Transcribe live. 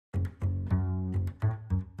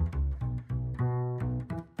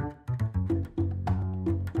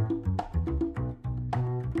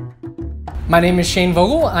My name is Shane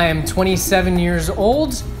Vogel. I am 27 years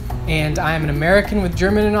old, and I am an American with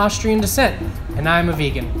German and Austrian descent, and I am a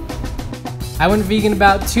vegan. I went vegan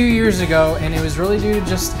about 2 years ago, and it was really due to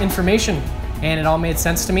just information, and it all made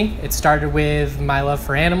sense to me. It started with my love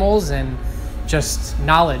for animals and just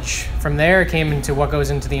knowledge. From there, it came into what goes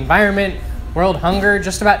into the environment, world hunger,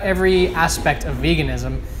 just about every aspect of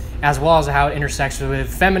veganism, as well as how it intersects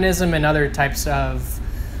with feminism and other types of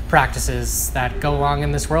practices that go along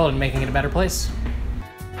in this world and making it a better place.